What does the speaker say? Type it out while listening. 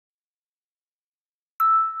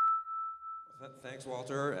Thanks,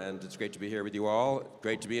 Walter, and it's great to be here with you all.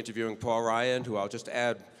 Great to be interviewing Paul Ryan, who I'll just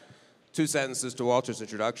add 2 sentences to Walter's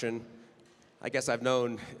introduction. I guess I've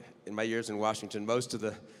known in my years in Washington most of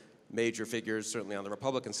the major figures, certainly on the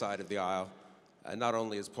Republican side of the aisle. And not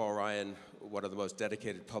only is Paul Ryan one of the most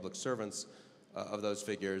dedicated public servants of those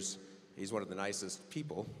figures, he's one of the nicest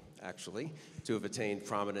people, actually, to have attained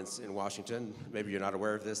prominence in Washington. Maybe you're not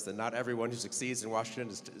aware of this, that not everyone who succeeds in Washington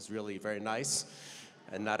is really very nice,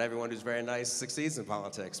 and not everyone who's very nice succeeds in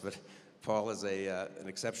politics. But Paul is an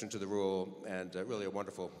exception to the rule, and really a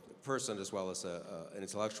wonderful person, as well as an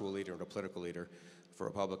intellectual leader and a political leader for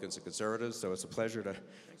Republicans and conservatives. So it's a pleasure to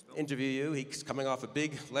interview you. He's coming off a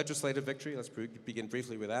big legislative victory. Let's begin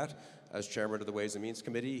briefly with that. As chairman of the Ways and Means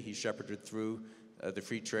Committee, he shepherded through the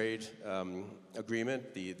free trade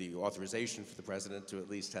agreement, the authorization for the president to at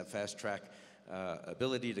least have fast-track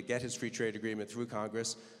ability to get his free trade agreement through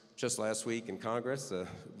Congress. Just last week in Congress, a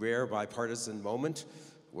rare bipartisan moment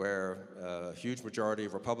where a huge majority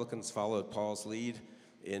of Republicans followed Paul's lead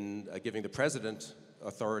in giving the president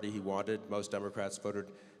authority he wanted. Most Democrats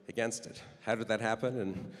voted against it. How did that happen,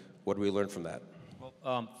 and what do we learn from that?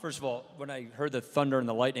 Well, first of all, when I heard the thunder and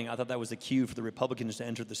the lightning, I thought that was the cue for the Republicans to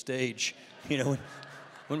enter the stage, when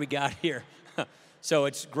we got here. So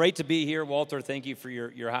it's great to be here. Walter, thank you for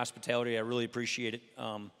your hospitality. I really appreciate it.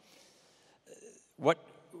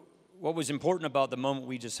 What was important about the moment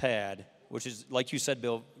we just had, which is, like you said,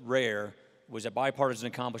 Bill, rare, was a bipartisan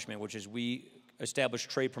accomplishment, which is we established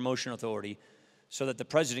Trade Promotion Authority so that the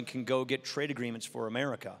president can go get trade agreements for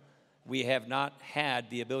America. We have not had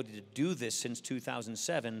the ability to do this since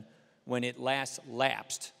 2007 when it last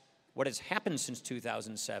lapsed. What has happened since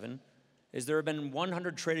 2007 is there have been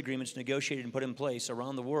 100 trade agreements negotiated and put in place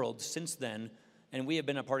around the world since then, and we have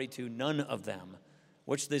been a party to none of them.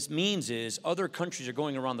 What this means is other countries are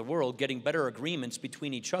going around the world getting better agreements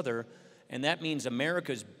between each other, and that means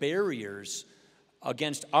America's barriers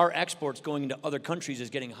against our exports going into other countries is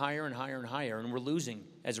getting higher and higher and higher, and we're losing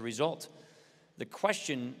as a result. The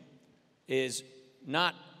question is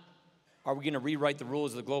not, are we going to rewrite the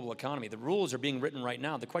rules of the global economy? The rules are being written right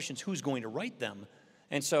now. The question is, who's going to write them?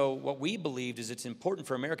 And so what we believed is it's important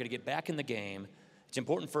for America to get back in the game. It's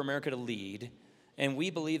important for America to lead. And we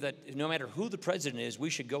believe that no matter who the president is, we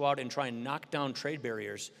should go out and try and knock down trade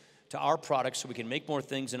barriers to our products so we can make more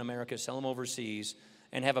things in America, sell them overseas,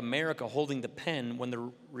 and have America holding the pen when they're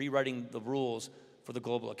rewriting the rules for the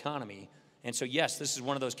global economy. And so, yes, this is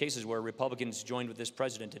one of those cases where Republicans joined with this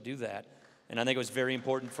president to do that. And I think it was very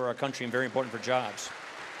important for our country and very important for jobs.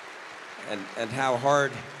 And how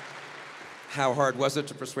hard was it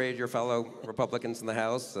to persuade your fellow Republicans in the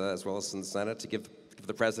House, as well as in the Senate, to give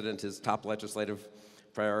the president his top legislative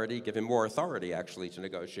priority, give him more authority, actually, to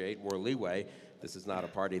negotiate, more leeway? This is not a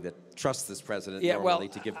party that trusts this president normally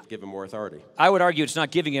to give him more authority. I would argue it's not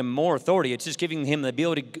giving him more authority. It's just giving him the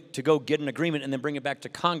ability to go get an agreement and then bring it back to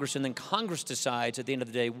Congress, and then Congress decides at the end of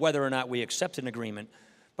the day whether or not we accept an agreement.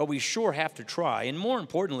 But we sure have to try. And more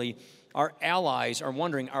importantly, our allies are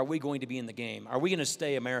wondering, are we going to be in the game? Are we going to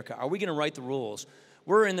stay America? Are we going to write the rules?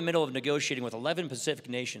 We're in the middle of negotiating with 11 Pacific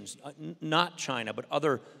nations, not China, but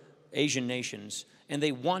other Asian nations, and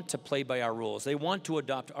they want to play by our rules. They want to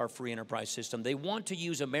adopt our free enterprise system. They want to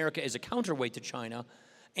use America as a counterweight to China,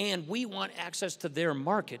 and we want access to their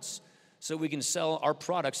markets so we can sell our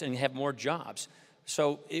products and have more jobs.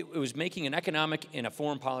 So it was making an economic and a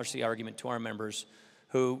foreign policy argument to our members,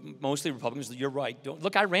 who, mostly Republicans. You're right.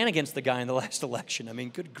 Look, I ran against the guy in the last election. I mean,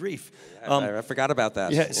 good grief. I forgot about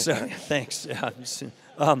that. Yeah, so, thanks.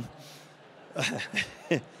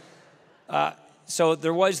 So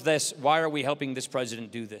there was this, why are we helping this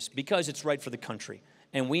president do this? Because it's right for the country.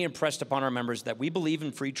 And we impressed upon our members that we believe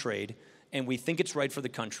in free trade, and we think it's right for the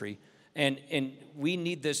country. And we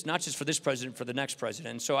need this, not just for this president, for the next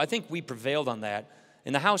president. And so I think we prevailed on that.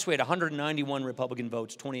 In the House, we had 191 Republican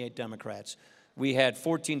votes, 28 Democrats. We had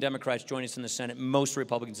 14 Democrats join us in the Senate. Most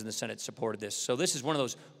Republicans in the Senate supported this. So this is one of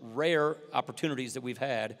those rare opportunities that we've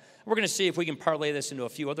had. We're going to see if we can parlay this into a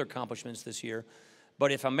few other accomplishments this year.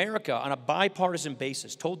 But if America, on a bipartisan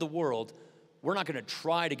basis, told the world, we're not going to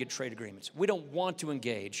try to get trade agreements, we don't want to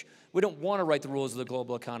engage, we don't want to write the rules of the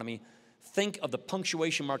global economy, think of the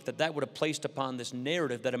punctuation mark that would have placed upon this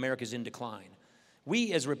narrative that America's in decline.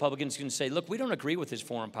 We, as Republicans, can say, look, we don't agree with his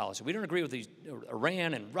foreign policy. We don't agree with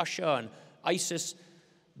Iran and Russia and ISIS.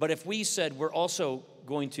 But if we said we're also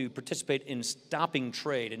going to participate in stopping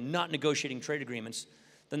trade and not negotiating trade agreements,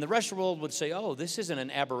 then the rest of the world would say, oh, this isn't an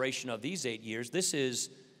aberration of these 8 years. This is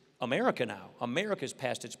America now. America's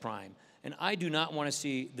past its prime. And I do not want to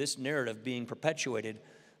see this narrative being perpetuated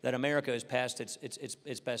that America is past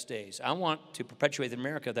its best days. I want to perpetuate in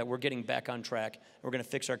America that we're getting back on track, we're going to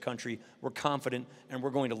fix our country, we're confident, and we're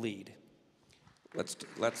going to lead. Let's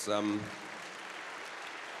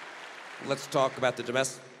talk about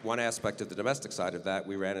one aspect of the domestic side of that.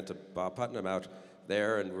 We ran into Bob Putnam out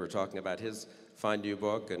there, and we were talking about his fine new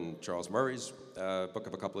book and Charles Murray's book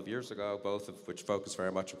of a couple of years ago, both of which focus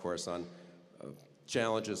very much, of course, on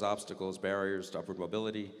challenges, obstacles, barriers to upward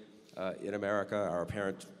mobility in America,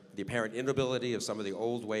 the apparent inability of some of the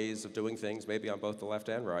old ways of doing things, maybe on both the left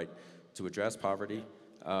and right, to address poverty.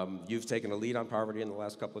 You've taken a lead on poverty in the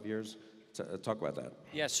last couple of years. Talk about that.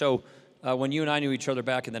 Yeah, so when you and I knew each other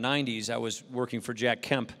back in the 90s, I was working for Jack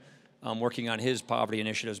Kemp, working on his poverty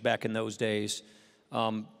initiatives back in those days,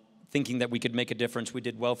 thinking that we could make a difference. We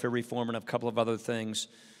did welfare reform and a couple of other things.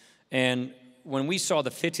 And when we saw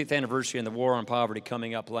the 50th anniversary and the war on poverty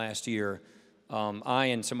coming up last year, I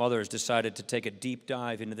and some others decided to take a deep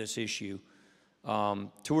dive into this issue.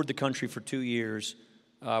 Toured the country for 2 years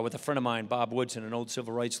with a friend of mine, Bob Woodson, an old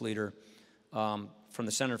civil rights leader from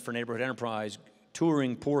the Center for Neighborhood Enterprise,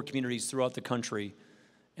 touring poor communities throughout the country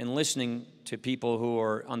and listening to people who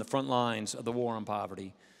are on the front lines of the war on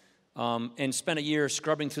poverty. And spent a year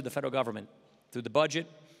scrubbing through the federal government, through the budget,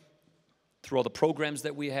 through all the programs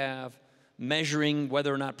that we have, measuring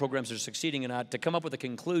whether or not programs are succeeding or not, to come up with a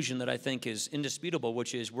conclusion that I think is indisputable,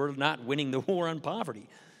 which is we're not winning the war on poverty.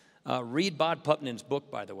 Read Bob Putnam's book,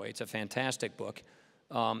 by the way. It's a fantastic book.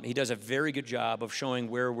 He does a very good job of showing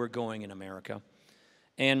where we're going in America.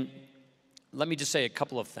 And let me just say a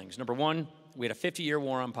couple of things. Number one, we had a 50-year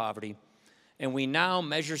war on poverty, and we now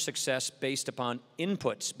measure success based upon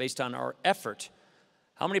inputs, based on our effort.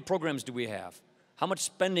 How many programs do we have? How much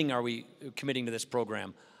spending are we committing to this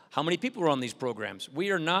program? How many people are on these programs?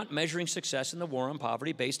 We are not measuring success in the war on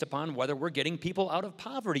poverty based upon whether we're getting people out of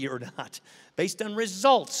poverty or not, based on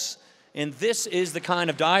results. And this is the kind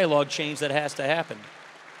of dialogue change that has to happen.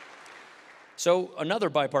 So another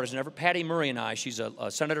bipartisan effort, Patty Murray and I, she's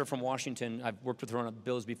a senator from Washington. I've worked with her on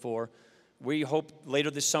bills before. We hope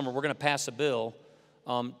later this summer we're going to pass a bill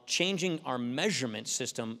changing our measurement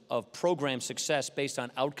system of program success based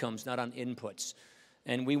on outcomes, not on inputs.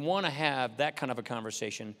 And we want to have that kind of a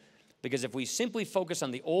conversation, because if we simply focus on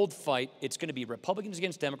the old fight, it's going to be Republicans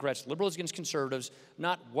against Democrats, liberals against conservatives,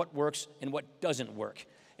 not what works and what doesn't work.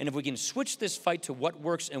 And if we can switch this fight to what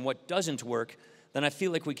works and what doesn't work, then I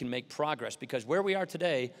feel like we can make progress, because where we are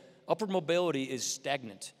today, upward mobility is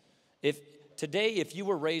stagnant. If you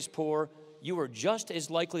were raised poor, you are just as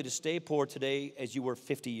likely to stay poor today as you were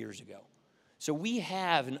 50 years ago. So we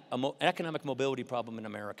have an economic mobility problem in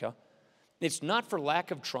America. It's not for lack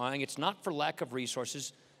of trying. It's not for lack of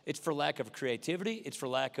resources. It's for lack of creativity. It's for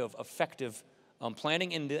lack of effective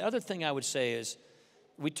planning. And the other thing I would say is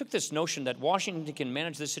we took this notion that Washington can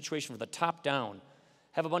manage this situation from the top down,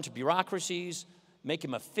 have a bunch of bureaucracies, make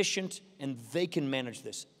them efficient, and they can manage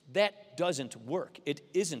this. That doesn't work. It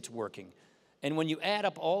isn't working. And when you add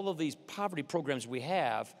up all of these poverty programs we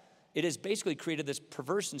have, it has basically created this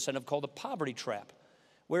perverse incentive called a poverty trap,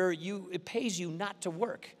 where it pays you not to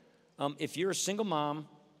work. If you're a single mom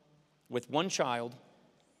with one child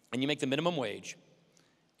and you make the minimum wage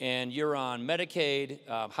and you're on Medicaid,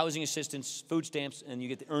 housing assistance, food stamps, and you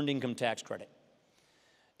get the earned income tax credit,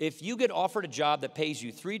 if you get offered a job that pays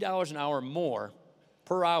you $3 an hour more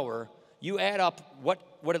per hour, you add up what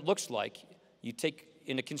it looks like. You take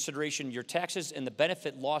into consideration your taxes and the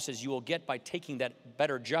benefit losses you will get by taking that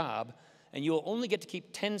better job, and you will only get to keep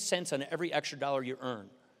 10 cents on every extra dollar you earn.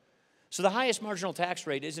 So the highest marginal tax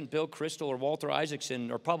rate isn't Bill Kristol or Walter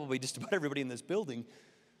Isaacson or probably just about everybody in this building.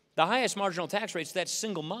 The highest marginal tax rate is that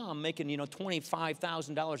single mom making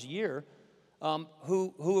 $25,000 a year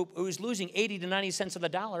who is losing 80 to 90 cents on the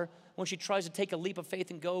dollar when she tries to take a leap of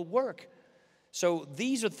faith and go work. So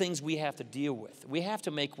these are things we have to deal with. We have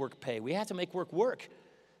to make work pay. We have to make work work.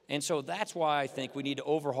 And so that's why I think we need to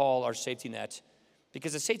overhaul our safety net,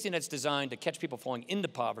 because the safety net's designed to catch people falling into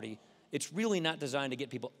poverty. It's really not designed to get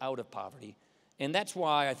people out of poverty. And that's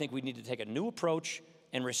why I think we need to take a new approach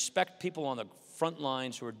and respect people on the front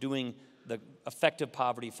lines who are doing the effective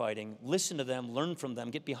poverty fighting. Listen to them, learn from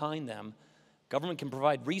them, get behind them. Government can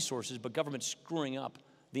provide resources, but government's screwing up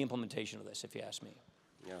the implementation of this, if you ask me.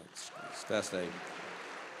 Yeah, it's fascinating.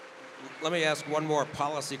 Let me ask one more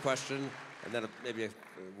policy question, and then maybe a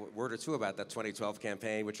word or two about that 2012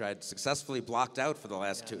 campaign, which I had successfully blocked out for the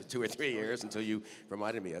last two or 3 years until you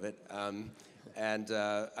reminded me of it. And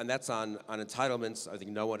that's on entitlements. I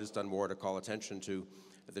think no one has done more to call attention to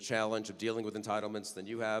the challenge of dealing with entitlements than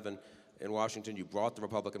you have. And in Washington. You brought the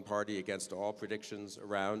Republican Party against all predictions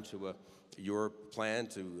around to your plan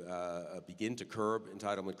to begin to curb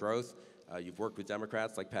entitlement growth. You've worked with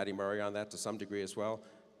Democrats like Patty Murray on that to some degree as well.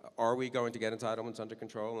 Are we going to get entitlements under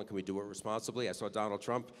control, and can we do it responsibly? I saw Donald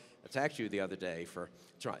Trump attack you the other day for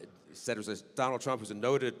said it was Donald Trump, who's a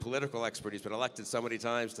noted political expert, he's been elected so many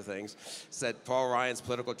times to things, said Paul Ryan's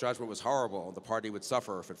political judgment was horrible, and the party would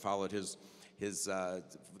suffer if it followed the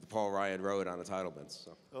Paul Ryan road on entitlements.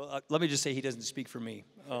 So. Well, let me just say he doesn't speak for me.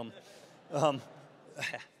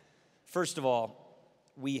 First of all,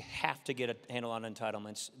 we have to get a handle on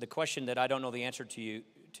entitlements. The question that I don't know the answer to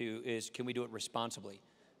is, can we do it responsibly?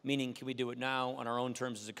 Meaning, can we do it now on our own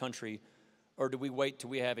terms as a country, or do we wait till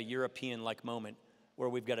we have a European-like moment where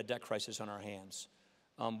we've got a debt crisis on our hands?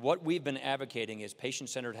 What we've been advocating is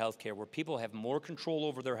patient-centered healthcare, where people have more control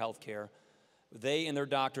over their healthcare. They and their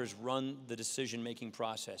doctors run the decision-making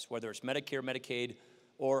process, whether it's Medicare, Medicaid,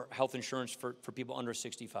 or health insurance for people under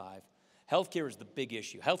 65. Healthcare is the big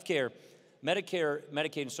issue. Healthcare, Medicare,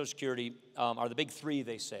 Medicaid, and Social Security are the big three,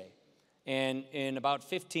 they say. And in about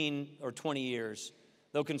 15 or 20 years,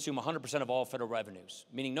 they'll consume 100% of all federal revenues,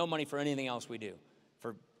 meaning no money for anything else we do,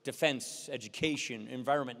 for defense, education,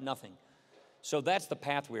 environment, nothing. So that's the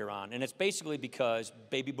path we're on. And it's basically because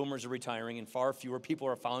baby boomers are retiring and far fewer people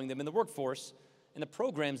are following them in the workforce, and the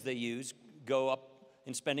programs they use go up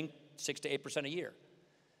in spending 6 to 8% a year.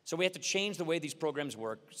 So we have to change the way these programs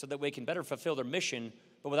work so that we can better fulfill their mission,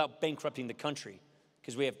 but without bankrupting the country,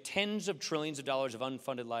 because we have tens of trillions of dollars of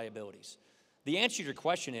unfunded liabilities. The answer to your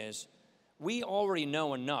question is, we already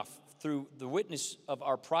know enough through the witness of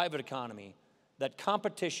our private economy that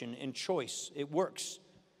competition and choice, it works.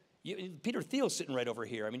 Peter Thiel's sitting right over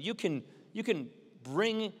here. I mean, you can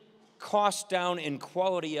bring costs down and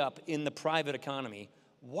quality up in the private economy.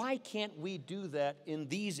 Why can't we do that in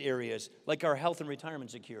these areas, like our health and retirement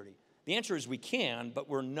security? The answer is we can, but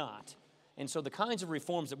we're not. And so the kinds of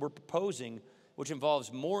reforms that we're proposing, which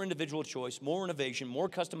involves more individual choice, more innovation, more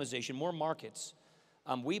customization, more markets,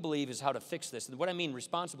 we believe is how to fix this. And what I mean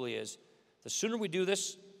responsibly is, the sooner we do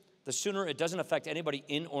this, the sooner it doesn't affect anybody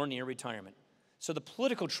in or near retirement. So the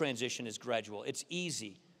political transition is gradual. It's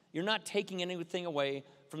easy. You're not taking anything away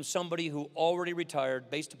from somebody who already retired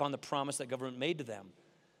based upon the promise that government made to them.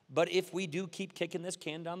 But if we do keep kicking this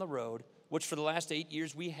can down the road, which for the last 8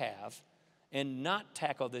 years we have, and not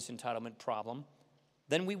tackle this entitlement problem,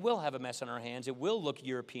 then we will have a mess on our hands. It will look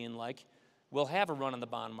European-like. We'll have a run on the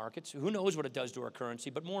bond markets. Who knows what it does to our currency?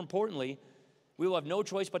 But more importantly, we will have no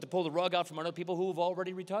choice but to pull the rug out from other people who have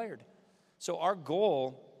already retired. So our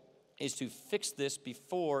goal is to fix this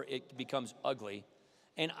before it becomes ugly.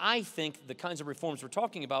 And I think the kinds of reforms we're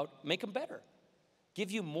talking about make them better.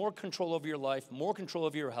 Give you more control over your life, more control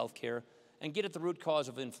over your health care, and get at the root cause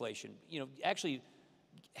of inflation. Actually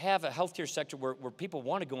have a healthcare sector where people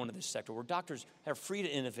want to go into this sector, where doctors are free to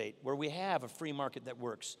innovate, where we have a free market that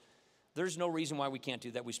works. There's no reason why we can't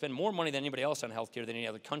do that. We spend more money than anybody else on healthcare than any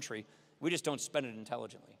other country. We just don't spend it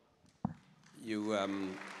intelligently.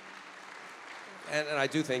 And I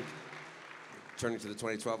do think, turning to the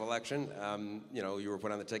 2012 election, you were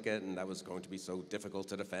put on the ticket, and that was going to be so difficult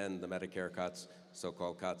to defend the Medicare cuts,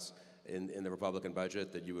 so-called cuts in the Republican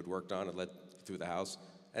budget that you had worked on and led through the House.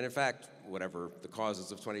 And in fact, whatever the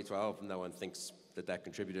causes of 2012, no one thinks that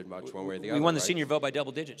contributed much one way or the other. We won the senior vote by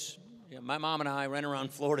double digits. Yeah, my mom and I ran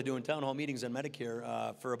around Florida doing town hall meetings on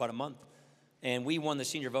Medicare for about a month. And we won the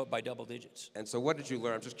senior vote by double digits. And so what did you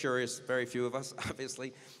learn? I'm just curious, very few of us,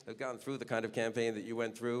 obviously, have gone through the kind of campaign that you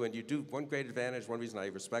went through. And you do, one great advantage, one reason I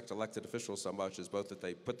respect elected officials so much is both that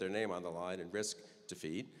they put their name on the line and risk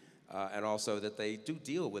defeat, and also that they do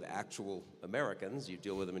deal with actual Americans. You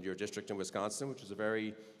deal with them in your district in Wisconsin, which is a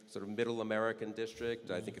very sort of middle American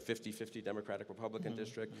district, I think a 50-50 Democratic-Republican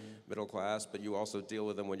district, middle class, but you also deal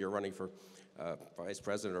with them when you're running for vice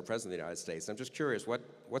president or president of the United States. I'm just curious,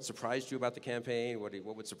 what surprised you about the campaign? What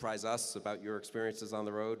would surprise us about your experiences on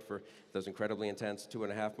the road for those incredibly intense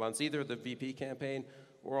 2.5 months, either the VP campaign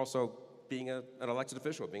or also being an elected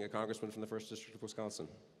official, being a congressman from the 1st District of Wisconsin?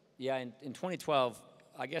 Yeah, in 2012,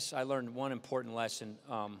 I guess I learned one important lesson.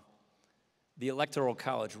 The Electoral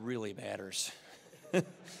College really matters.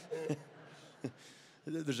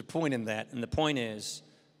 There's a point in that, and the point is,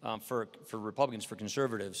 for Republicans, for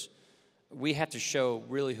conservatives, we have to show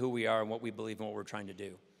really who we are and what we believe and what we're trying to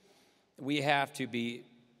do. We have to be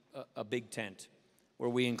a big tent where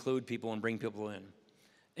we include people and bring people in.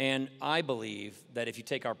 And I believe that if you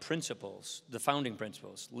take our principles, the founding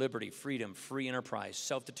principles, liberty, freedom, free enterprise,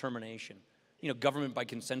 self-determination, government by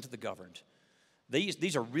consent of the governed,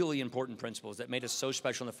 these are really important principles that made us so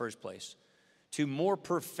special in the first place. to more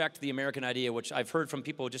perfect the American idea, which I've heard from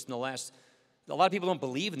people just in the last, a lot of people don't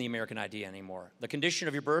believe in the American idea anymore. The condition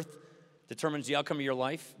of your birth determines the outcome of your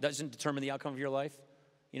life, doesn't determine the outcome of your life.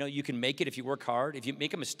 You know, you can make it if you work hard. If you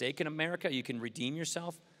make a mistake in America, you can redeem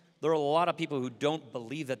yourself. There are a lot of people who don't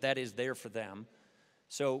believe that that is there for them.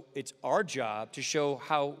 So it's our job to show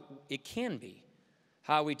how it can be,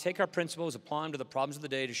 how we take our principles, apply them to the problems of the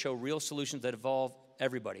day to show real solutions that involve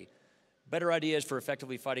everybody. Better ideas for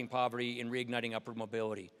effectively fighting poverty and reigniting upward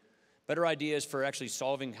mobility. Better ideas for actually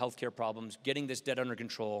solving healthcare problems, getting this debt under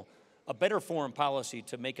control. A better foreign policy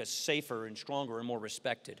to make us safer and stronger and more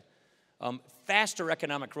respected. Faster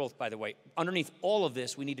economic growth, by the way. Underneath all of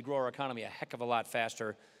this, we need to grow our economy a heck of a lot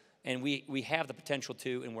faster, and we have the potential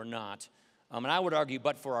to, and we're not. And I would argue,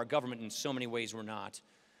 but for our government, in so many ways, we're not.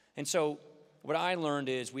 And so what I learned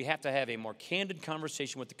is we have to have a more candid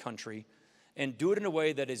conversation with the country and do it in a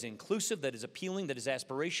way that is inclusive, that is appealing, that is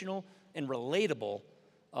aspirational and relatable,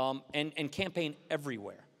 and campaign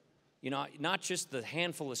everywhere. You know, not just the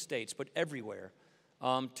handful of states, but everywhere,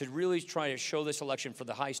 to really try to show this election for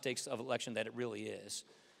the high stakes of election that it really is.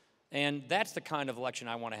 And that's the kind of election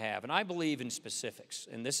I want to have. And I believe in specifics.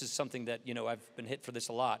 And this is something that, you know, I've been hit for this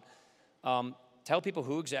a lot. Tell people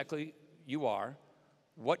who exactly you are,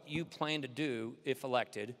 what you plan to do if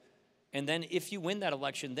elected, and then if you win that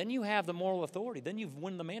election, then you have the moral authority. Then you've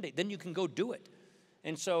won the mandate. Then you can go do it.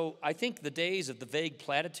 And so I think the days of the vague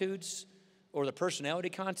platitudes or the personality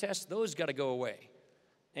contest, those got to go away.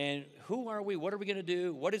 And who are we? What are we going to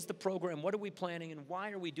do? What is the program? What are we planning? And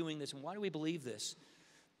why are we doing this? And why do we believe this?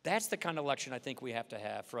 That's the kind of election I think we have to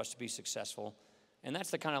have for us to be successful. And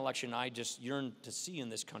that's the kind of election I just yearn to see in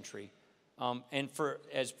this country. And for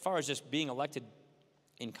as far as just being elected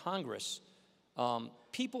in Congress,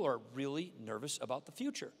 people are really nervous about the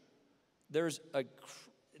future.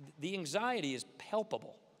 The anxiety is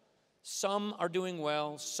palpable. Some are doing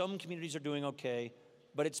well, some communities are doing okay,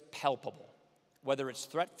 but it's palpable. Whether it's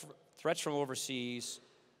threats from overseas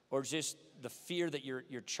or just the fear that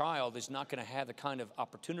your child is not going to have the kind of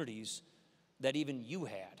opportunities that even you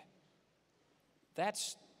had.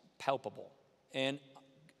 That's palpable. And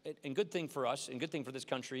good thing for us and good thing for this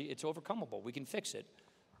country, it's overcomable. We can fix it.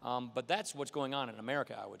 But that's what's going on in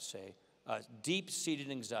America, I would say. Deep-seated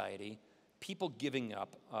anxiety, people giving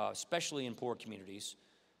up, especially in poor communities.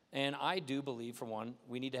 And I do believe, for one,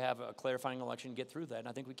 we need to have a clarifying election and get through that, and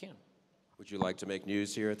I think we can. Would you like to make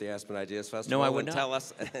news here at the Aspen Ideas Festival? No, I would not. Tell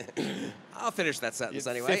us. I'll finish that sentence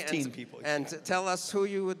anyway. 15 people. And tell us who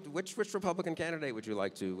you would, which Republican candidate would you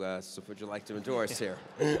like to endorse here?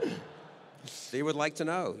 So you would like to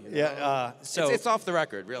know. Yeah. So it's off the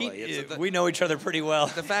record, really. We know each other pretty well.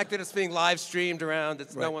 The fact that it's being live streamed around,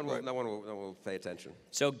 no one will pay attention.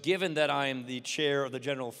 So given that I am the chair of the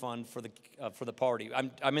general fund for the party,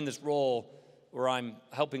 I'm in this role where I'm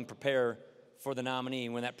helping prepare for the nominee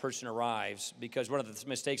when that person arrives, because one of the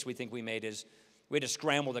mistakes we think we made is we had to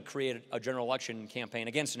scramble to create a general election campaign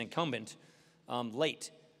against an incumbent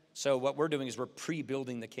late. So what we're doing is we're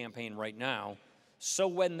pre-building the campaign right now. So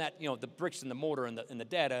when that, the bricks and the mortar and the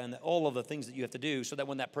data and all of the things that you have to do, so that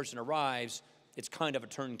when that person arrives, it's kind of a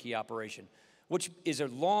turnkey operation, which is a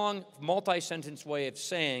long, multi-sentence way of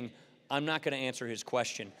saying, I'm not going to answer his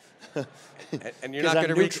question. And you're not going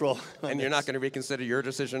to neutral. And you're not going to reconsider your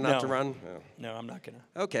decision not to run? No, I'm not going to.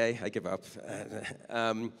 Okay, I give up.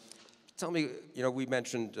 Tell me, you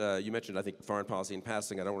mentioned, I think, foreign policy in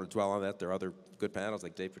passing. I don't want to dwell on that. There are other good panels,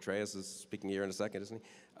 like Dave Petraeus is speaking here in a second, isn't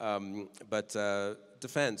he? But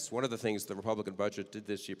defense, one of the things the Republican budget did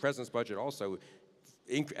this year, President's budget also,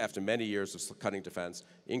 after many years of cutting defense,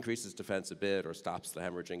 increases defense a bit or stops the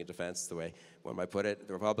hemorrhaging in defense, the way one might put it.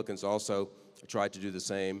 The Republicans also tried to do the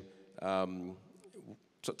same.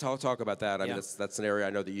 Talk about that. I mean, that's an area I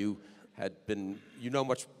know that you had been,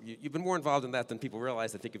 you've been more involved in that than people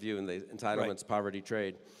realize. I think of you in the entitlements, poverty,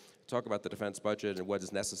 trade. Talk about the defense budget and what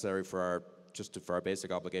is necessary for our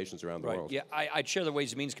basic obligations around the world. Yeah, I chair the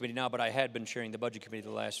Ways and Means Committee now, but I had been chairing the Budget Committee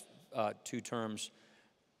the last 2 terms.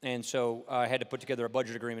 And so I had to put together a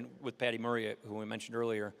budget agreement with Patty Murray, who we mentioned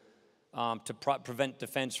earlier, to prevent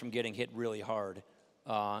defense from getting hit really hard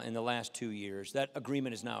in the last 2 years. That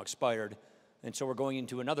agreement is now expired, and so we're going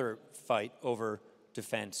into another fight over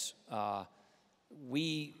defense.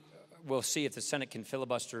 We will see if the Senate can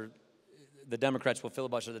filibuster, the Democrats will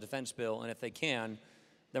filibuster the defense bill, and if they can,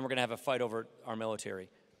 then we're going to have a fight over our military.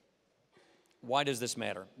 Why does this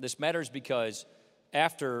matter? This matters because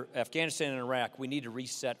after Afghanistan and Iraq, we need to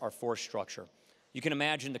reset our force structure. You can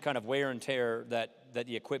imagine the kind of wear and tear that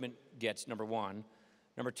the equipment gets, number one.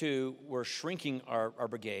 Number two, we're shrinking our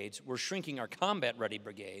brigades. We're shrinking our combat-ready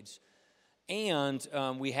brigades. And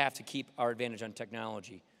we have to keep our advantage on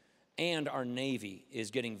technology. And our Navy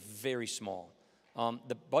is getting very small.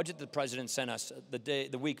 The budget the president sent us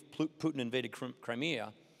the week Putin invaded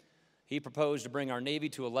Crimea, he proposed to bring our Navy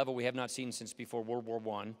to a level we have not seen since before World War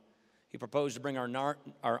I. He proposed to bring our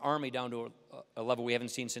Army down to a level we haven't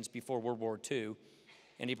seen since before World War II.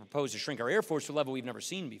 And he proposed to shrink our Air Force to a level we've never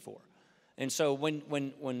seen before. And so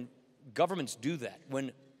when governments do that,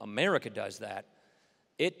 when America does that,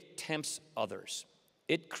 it tempts others.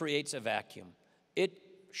 It creates a vacuum. It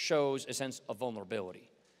shows a sense of vulnerability.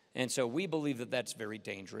 And so we believe that that's very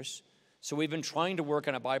dangerous. So we've been trying to work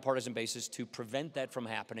on a bipartisan basis to prevent that from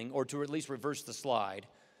happening, or to at least reverse the slide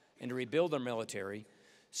and to rebuild our military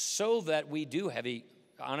so that we do have a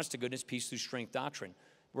honest-to-goodness peace through strength doctrine.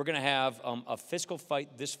 We're going to have a fiscal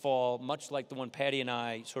fight this fall, much like the one Patty and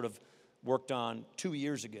I sort of worked on 2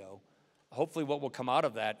 years ago. Hopefully what will come out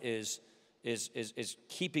of that is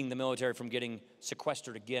keeping the military from getting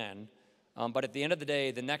sequestered again. But at the end of the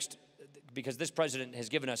day, because this president has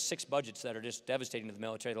given us 6 budgets that are just devastating to the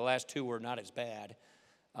military. The last 2 were not as bad.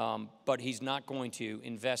 But he's not going to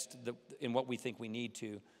invest in what we think we need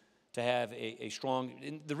to have a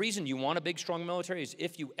strong. The reason you want a big, strong military is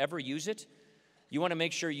if you ever use it, you want to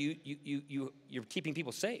make sure you're keeping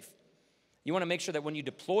people safe. You want to make sure that when you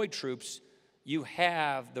deploy troops, you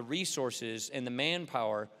have the resources and the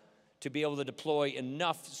manpower to be able to deploy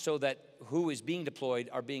enough so that who is being deployed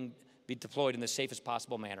are being deployed in the safest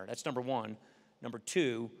possible manner. That's number one. Number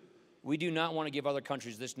two, we do not want to give other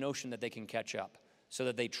countries this notion that they can catch up, so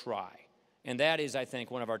that they try. And that is, I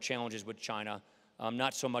think, one of our challenges with China,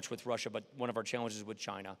 not so much with Russia, but one of our challenges with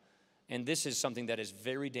China. And this is something that is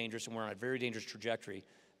very dangerous, and we're on a very dangerous trajectory.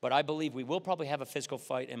 But I believe we will probably have a fiscal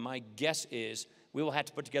fight, and my guess is we will have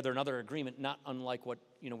to put together another agreement, not unlike what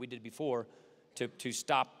we did before, to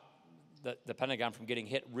stop the Pentagon from getting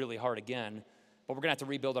hit really hard again. But we're going to have to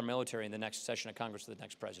rebuild our military in the next session of Congress with the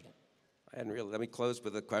next president. Let me close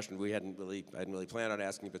with a question I hadn't really planned on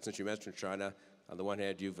asking, but since you mentioned China, on the one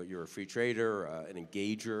hand, you're a free trader, an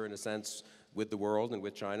engager in a sense with the world and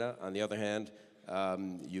with China. On the other hand,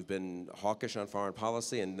 you've been hawkish on foreign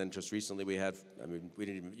policy, and then just recently we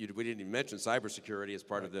didn't even mention cybersecurity as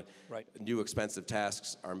part of the new expensive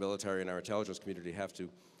tasks our military and our intelligence community have to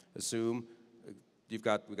assume. We've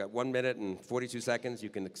got 1 minute and 42 seconds. You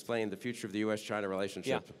can explain the future of the U.S.-China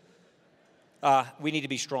relationship. Yeah. We need to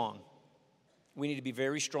be strong. We need to be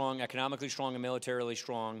very strong, economically strong and militarily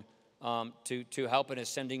strong, to help in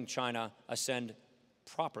ascending China ascend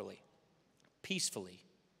properly, peacefully,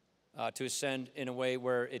 to ascend in a way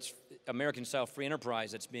where it's American-style free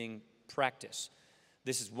enterprise that's being practiced.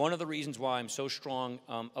 This is one of the reasons why I'm so strong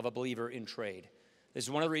of a believer in trade. This is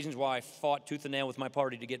one of the reasons why I fought tooth and nail with my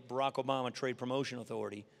party to get Barack Obama Trade Promotion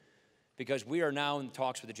Authority, because we are now in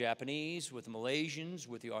talks with the Japanese, with the Malaysians,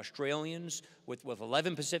 with the Australians, with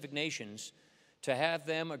 11 Pacific nations, to have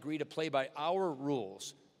them agree to play by our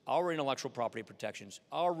rules, our intellectual property protections,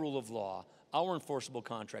 our rule of law, our enforceable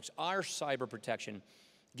contracts, our cyber protection,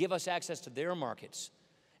 give us access to their markets.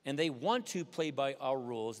 And they want to play by our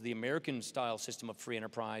rules, the American-style system of free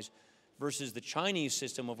enterprise versus the Chinese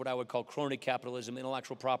system of what I would call crony capitalism,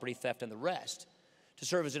 intellectual property theft, and the rest, to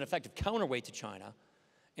serve as an effective counterweight to China.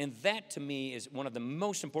 And that, to me, is one of the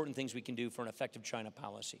most important things we can do for an effective China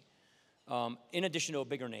policy, in addition to a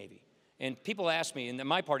bigger Navy. And people ask me, and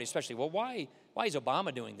my party especially, well, why is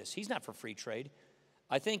Obama doing this? He's not for free trade.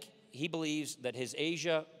 I think he believes that his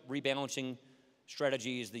Asia rebalancing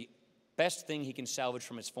strategy is the best thing he can salvage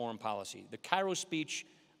from his foreign policy. The Cairo speech,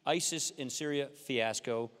 ISIS in Syria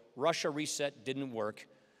fiasco, Russia reset didn't work.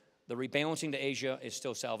 The rebalancing to Asia is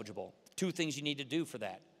still salvageable. 2 things you need to do for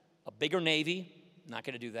that. A bigger Navy, not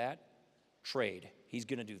going to do that. Trade, he's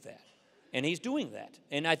going to do that. And he's doing that.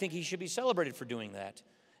 And I think he should be celebrated for doing that.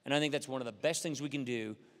 And I think that's one of the best things we can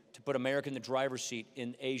do to put America in the driver's seat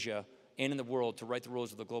in Asia and in the world to write the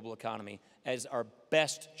rules of the global economy as our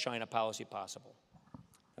best China policy possible.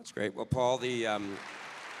 That's great. Well, Paul,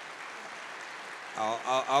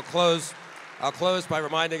 I'll close by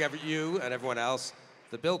reminding you and everyone else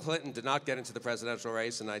that Bill Clinton did not get into the presidential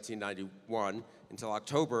race in 1991 until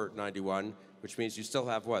October 91, which means you still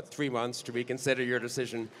have, 3 months to reconsider your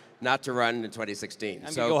decision not to run in 2016. I'm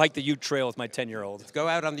going to go hike the Ute Trail with my 10-year-old. Go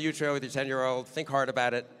out on the Ute Trail with your 10-year-old, think hard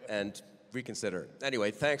about it, and reconsider.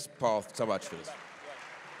 Anyway, thanks, Paul, so much for this.